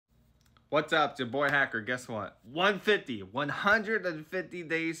What's up? It's your boy Hacker. Guess what? 150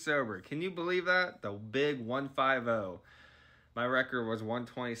 days sober. Can you believe that? The big 150. My record was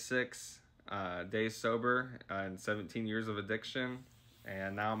 126 days sober and 17 years of addiction.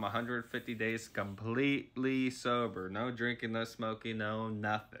 And now I'm 150 days completely sober. No drinking, no smoking, no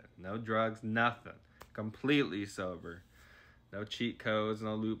nothing. No drugs, nothing. Completely sober. No cheat codes,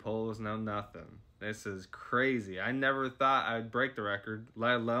 no loopholes, no nothing. This is crazy. I never thought I'd break the record,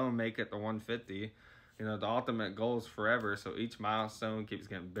 let alone make it to 150. You know, the ultimate goal is forever, so each milestone keeps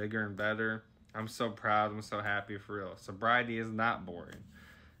getting bigger and better. I'm so proud. I'm so happy for real. Sobriety is not boring.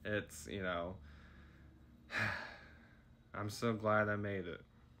 It's, you know, I'm so glad I made it.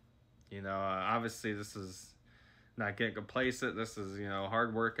 You know, obviously this is not getting complacent. This is, you know,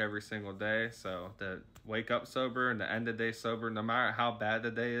 hard work every single day. So to wake up sober and to end the day sober, no matter how bad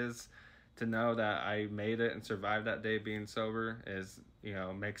the day is, to know that I made it and survived that day being sober is, you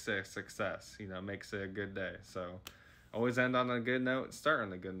know, makes it a success, you know, makes it a good day. So always end on a good note, start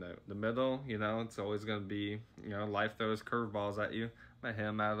on a good note. The middle, you know, it's always going to be, you know, life throws curveballs at you. I'm going to hit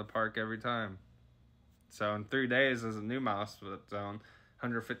them out of the park every time. So in 3 days is a new milestone.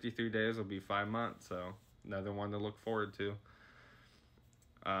 153 days will be 5 months. So another one to look forward to.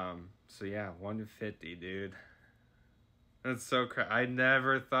 So yeah, 150, dude. That's so crazy. I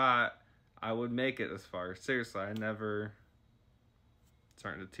never thought I would make it this far. Seriously, I never...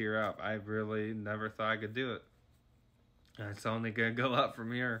 Starting to tear up. I really never thought I could do it. And it's only going to go up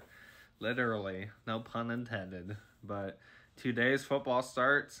from here. Literally. No pun intended. But 2 days, football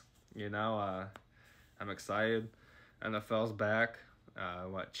starts. You know, I'm excited. NFL's back.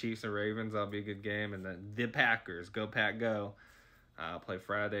 Chiefs and Ravens, that'll be a good game. And then the Packers. Go Pack, go. Play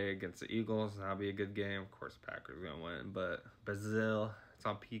Friday against the Eagles. That'll be a good game. Of course, the Packers are going to win. But Brazil... It's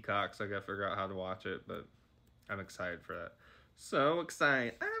on Peacock, so I gotta figure out how to watch it, but I'm excited for that. So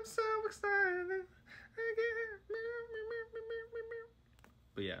excited. I'm so excited.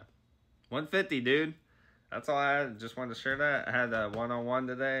 But yeah, 150, dude. That's all I had. Just wanted to share that. I had a one-on-one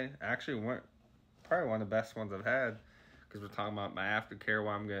today. Actually, probably one of the best ones I've had, because we're talking about my aftercare,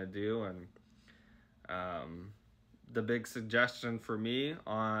 what I'm gonna do, and the big suggestion for me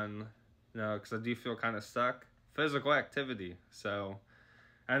on, you know, because I do feel kind of stuck, physical activity. So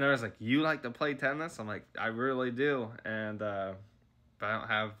I know it's like, you like to play tennis? I'm like, I really do. And but I don't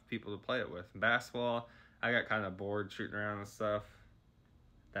have people to play it with. Basketball, I got kind of bored shooting around and stuff.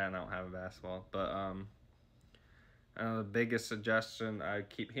 Then I don't have a basketball. But the biggest suggestion I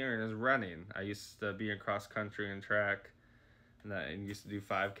keep hearing is running. I used to be in cross country and track, and used to do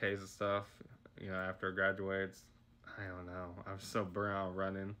 5Ks and stuff, you know, after I graduated. I don't know. I'm so burnt out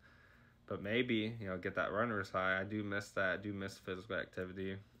running. But maybe, you know, get that runner's high. I do miss that. I do miss physical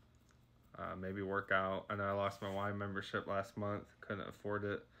activity. Maybe work out. I know I lost my wine membership last month. Couldn't afford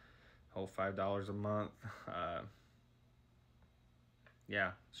it. Whole $5 a month.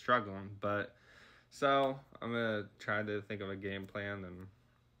 Yeah, struggling. But so I'm gonna try to think of a game plan and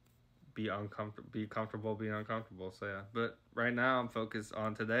be comfortable being uncomfortable. So yeah. But right now I'm focused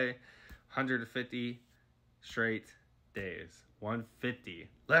on today. 150 straight days. 150.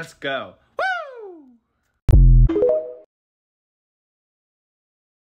 Let's go. Woo!